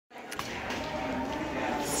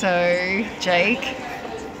So, Jake,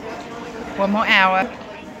 one more hour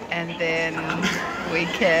and then we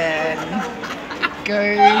can go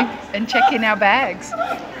and check in our bags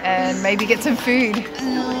and maybe get some food.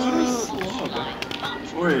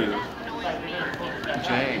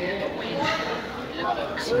 Jay,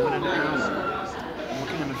 so in an hour, what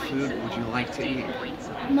kind of food would you like to eat?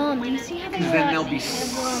 Mom, do you see how they Because then there'll be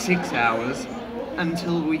 6 hours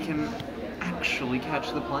until we can actually catch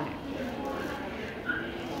the plane.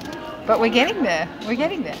 But we're getting there. We're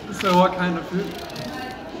getting there. So what kind of food?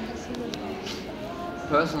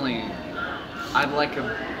 Personally, I'd like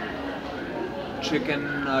a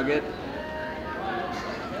chicken nugget.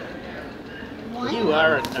 You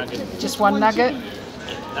are a nugget. Just one nugget?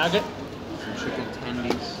 Nugget? Some chicken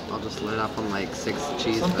tendies. I'll just load up on like 6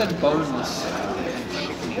 cheese. Something boneless.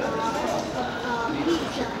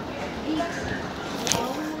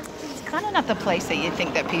 It's kind of not the place that you'd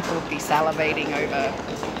think that people would be salivating over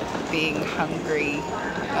being hungry,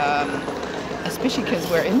 especially because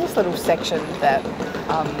we're in this little section that,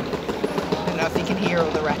 I don't know if you can hear all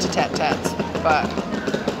the rat-a-tat-tats, but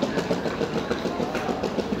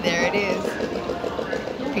there it is.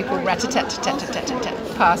 People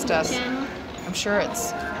rat-a-tat-tat-tat-tat-tat past us. I'm sure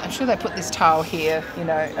they put this tile here, you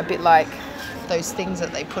know, a bit like those things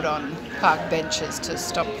that they put on park benches to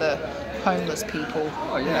stop the homeless people.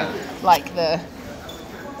 Oh yeah. You know, like the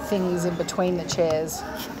things in between the chairs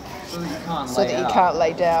So that you can't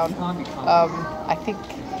lay down. Can't be comfortable. I think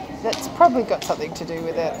that's probably got something to do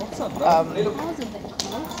with it. That was a bit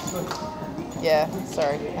close. Yeah,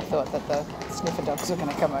 sorry. I thought that the sniffer dogs were going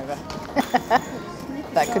to come over.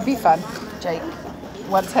 That could be fun. Jake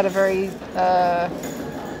once had a very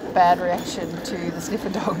bad reaction to the sniffer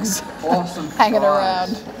dogs Awesome hanging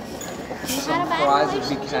fries. around. Some fries would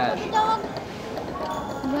be cash.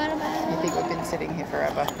 You had a You think we've been sitting here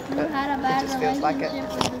forever, but bad it just feels like it.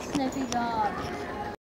 relationship with the sniffy dog.